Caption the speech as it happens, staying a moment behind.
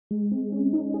Hi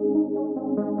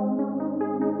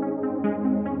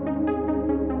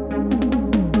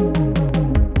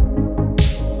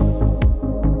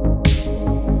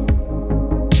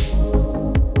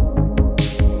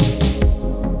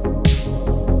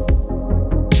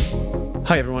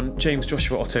everyone, James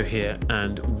Joshua Otto here,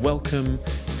 and welcome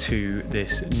to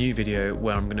this new video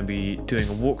where I'm going to be doing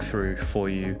a walkthrough for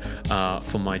you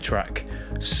for my track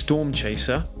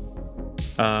STORMCHASER.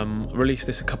 Released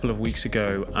this a couple of weeks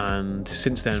ago, and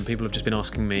since then people have just been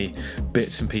asking me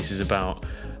bits and pieces about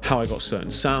how I got certain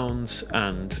sounds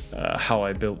and how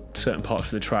I built certain parts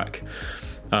of the track.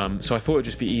 So I thought it would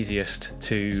just be easiest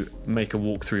to make a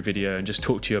walkthrough video and just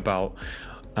talk to you about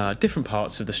different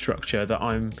parts of the structure that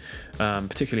I'm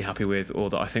particularly happy with,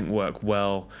 or that I think work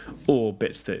well, or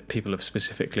bits that people have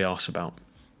specifically asked about.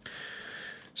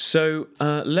 So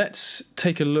let's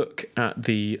take a look at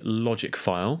the logic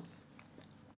file.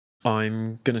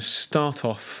 I'm going to start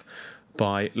off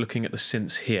by looking at the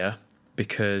synths here,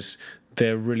 because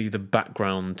they're really the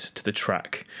background to the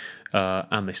track,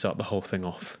 and they start the whole thing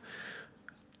off.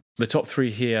 The top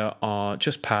three here are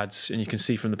just pads, and you can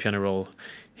see from the piano roll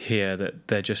here that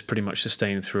they're just pretty much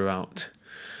sustained throughout.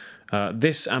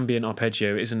 This ambient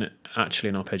arpeggio isn't actually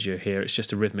an arpeggio here, it's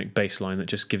just a rhythmic bass line that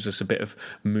just gives us a bit of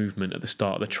movement at the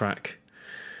start of the track.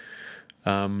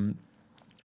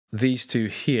 These two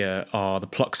here are the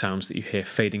pluck sounds that you hear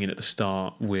fading in at the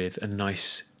start with a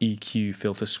nice EQ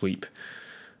filter sweep.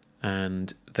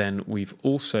 And then we've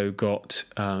also got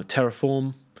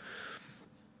Terraform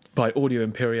by Audio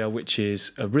Imperia, which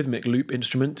is a rhythmic loop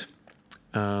instrument,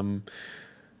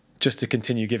 just to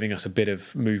continue giving us a bit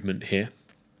of movement here.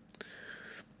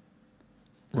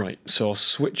 Right, so I'll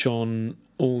switch on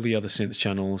all the other synth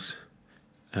channels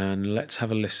and let's have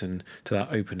a listen to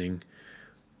that opening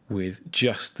with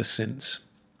just the synths.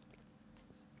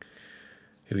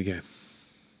 Here we go.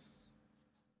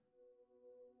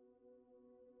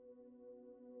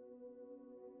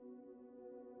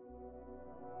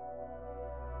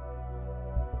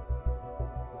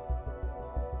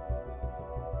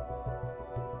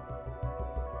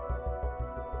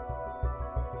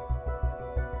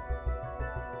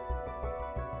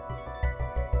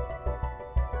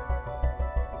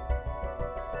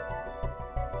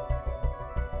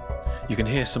 You can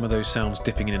hear some of those sounds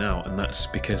dipping in and out, and that's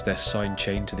because they're side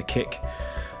chained to the kick.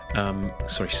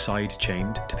 Side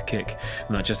chained to the kick,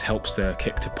 and that just helps the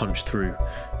kick to punch through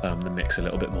the mix a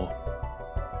little bit more.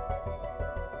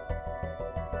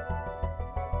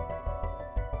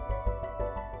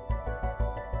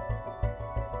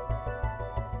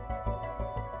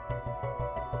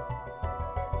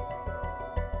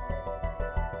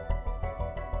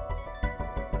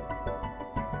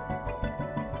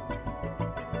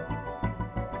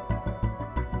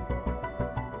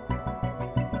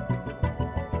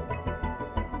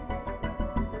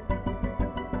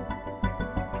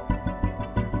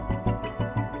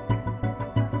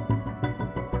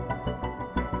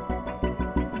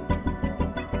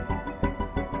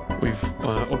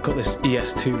 I've got this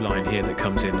ES2 line here that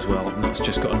comes in as well, and that's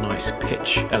just got a nice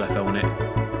pitch LFO on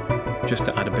it, just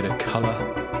to add a bit of colour.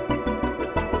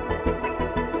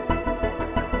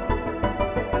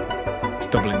 It's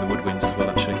doubling the woodwinds as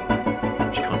well, actually,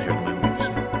 which you can't hear at the moment,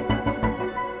 obviously.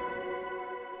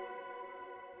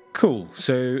 Cool,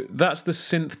 so that's the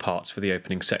synth parts for the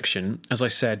opening section. As I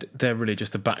said, they're really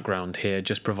just the background here,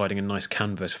 just providing a nice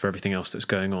canvas for everything else that's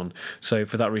going on. So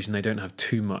for that reason, they don't have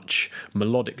too much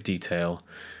melodic detail.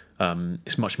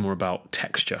 It's much more about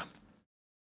texture.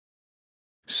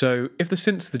 So if the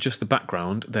synths are just the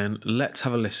background, then let's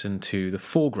have a listen to the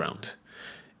foreground.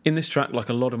 In this track, like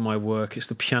a lot of my work, it's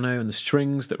the piano and the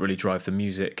strings that really drive the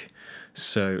music.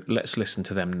 So let's listen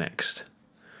to them next.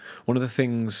 One of the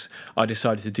things I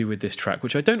decided to do with this track,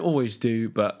 which I don't always do,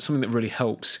 but something that really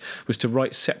helps, was to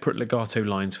write separate legato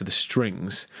lines for the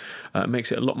strings. It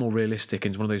makes it a lot more realistic,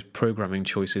 and it's one of those programming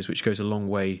choices which goes a long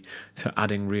way to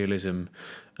adding realism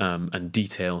and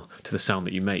detail to the sound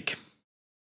that you make.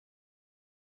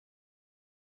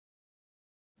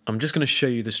 I'm just going to show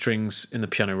you the strings in the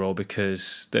piano roll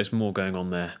because there's more going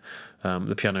on there.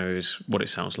 The piano is what it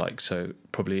sounds like, so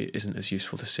probably isn't as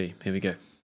useful to see. Here we go.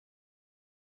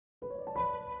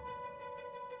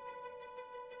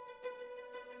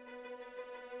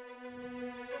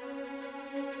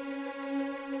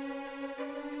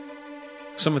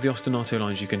 Some of the ostinato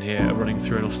lines you can hear are running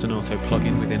through an ostinato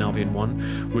plugin within Albion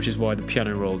 1, which is why the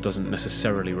piano roll doesn't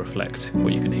necessarily reflect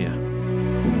what you can hear.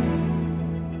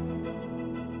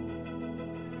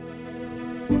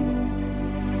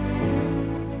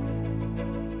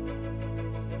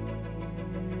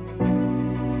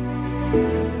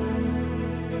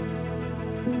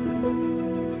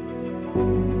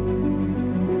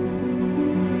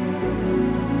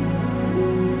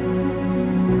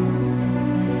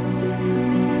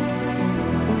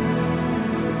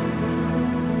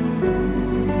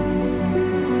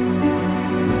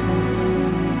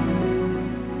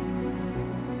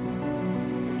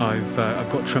 I've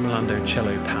got tremolando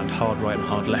cello pad, hard right and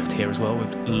hard left here as well,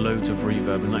 with loads of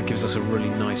reverb, and that gives us a really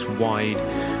nice wide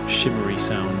shimmery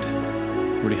sound.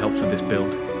 Really helps with this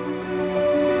build.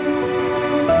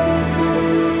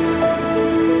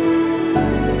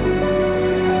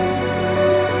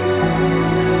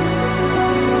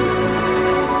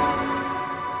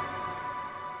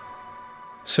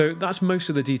 So that's most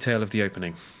of the detail of the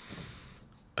opening.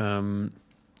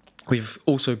 We've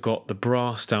also got the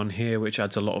brass down here, which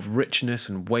adds a lot of richness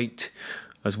and weight,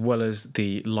 as well as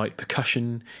the light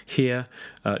percussion here,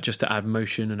 just to add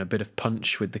motion and a bit of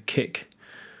punch with the kick.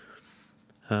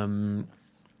 And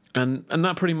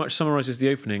that pretty much summarises the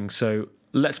opening, so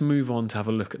let's move on to have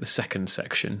a look at the second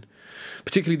section.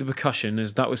 Particularly the percussion,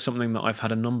 as that was something that I've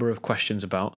had a number of questions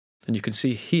about. And you can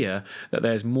see here that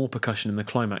there's more percussion in the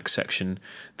climax section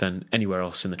than anywhere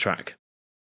else in the track.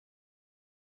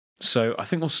 So I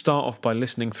think we'll start off by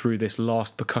listening through this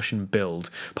last percussion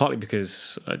build, partly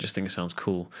because I just think it sounds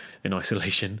cool in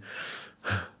isolation.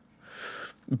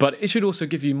 But it should also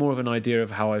give you more of an idea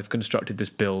of how I've constructed this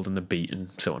build and the beat and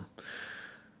so on.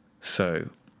 So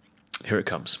here it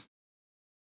comes.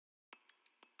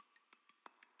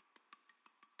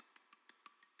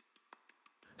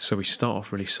 So we start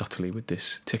off really subtly with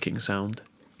this ticking sound,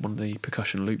 one of the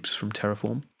percussion loops from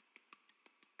Terraform.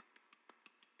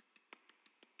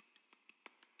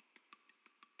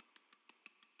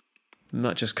 And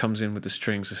that just comes in with the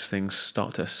strings as things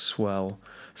start to swell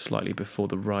slightly before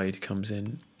the ride comes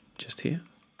in just here.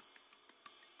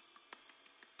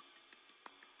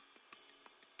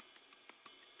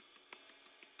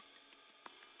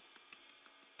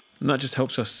 And that just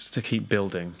helps us to keep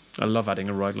building. I love adding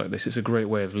a ride like this. It's a great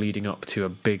way of leading up to a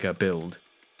bigger build.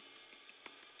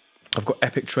 I've got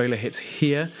epic trailer hits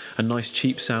here, a nice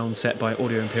cheap sound set by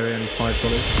Audio Imperia, only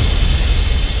 $5.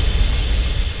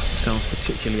 Sounds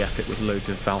particularly epic with loads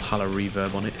of Valhalla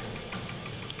reverb on it.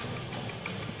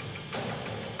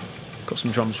 Got some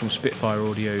drums from Spitfire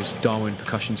Audio's Darwin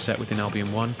percussion set within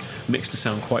Albion 1, mixed to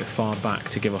sound quite far back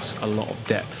to give us a lot of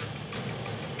depth.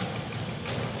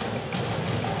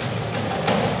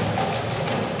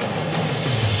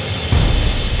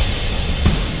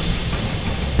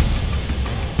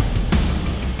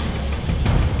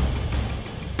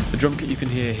 The drum kit you can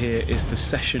hear here is the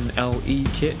Session LE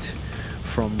kit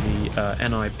from the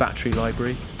NI battery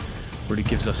library. Really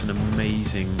gives us an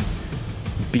amazing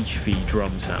beefy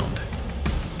drum sound.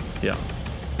 Yeah.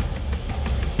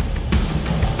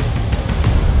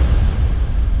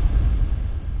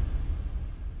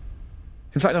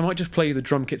 In fact, I might just play the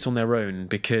drum kits on their own,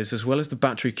 because as well as the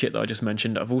battery kit that I just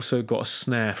mentioned, I've also got a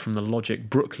snare from the Logic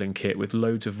Brooklyn kit with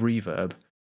loads of reverb.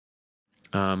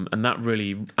 And that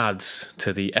really adds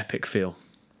to the epic feel.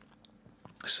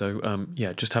 So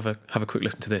yeah, just have a quick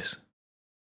listen to this.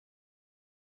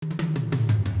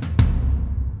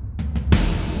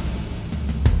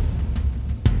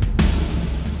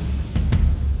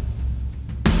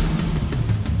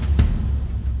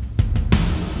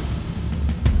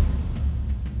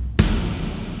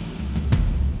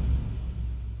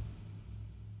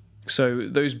 So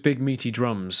those big meaty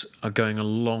drums are going a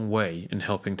long way in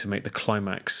helping to make the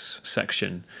climax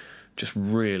section just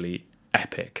really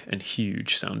epic and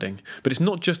huge sounding. But it's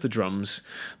not just the drums.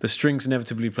 The strings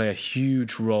inevitably play a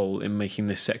huge role in making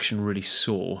this section really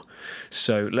soar.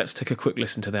 So let's take a quick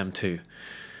listen to them too.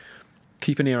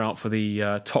 Keep an ear out for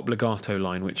the top legato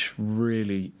line, which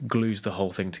really glues the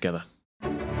whole thing together.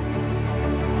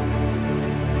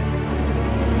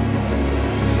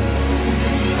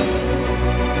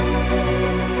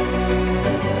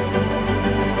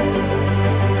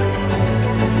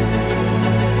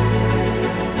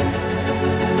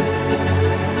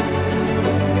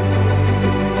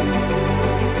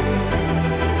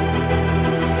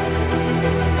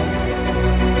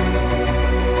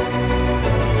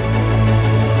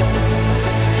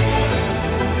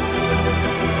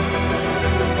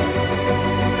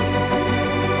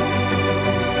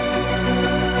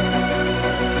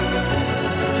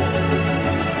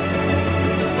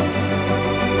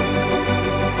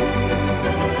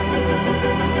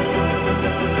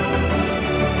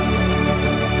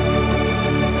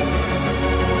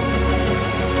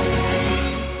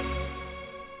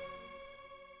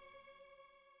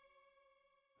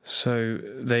 So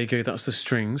there you go, that's the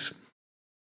strings.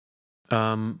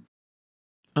 And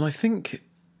I think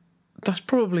that's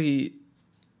probably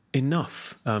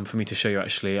enough for me to show you,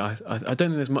 actually. I don't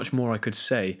think there's much more I could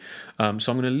say. So I'm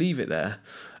going to leave it there.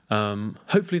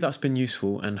 Hopefully that's been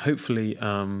useful, and hopefully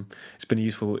it's been a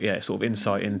useful sort of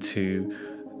insight into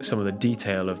some of the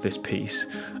detail of this piece.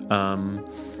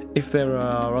 if there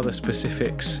are other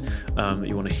specifics that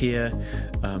you want to hear,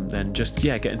 then just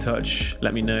get in touch,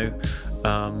 let me know.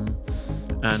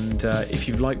 And if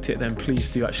you've liked it, then please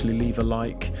do actually leave a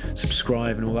like,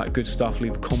 subscribe and all that good stuff,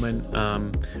 leave a comment.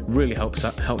 Really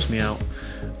helps me out.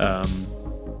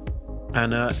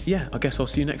 I guess I'll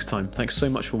see you next time. Thanks so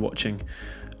much for watching.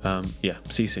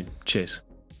 See you soon. Cheers.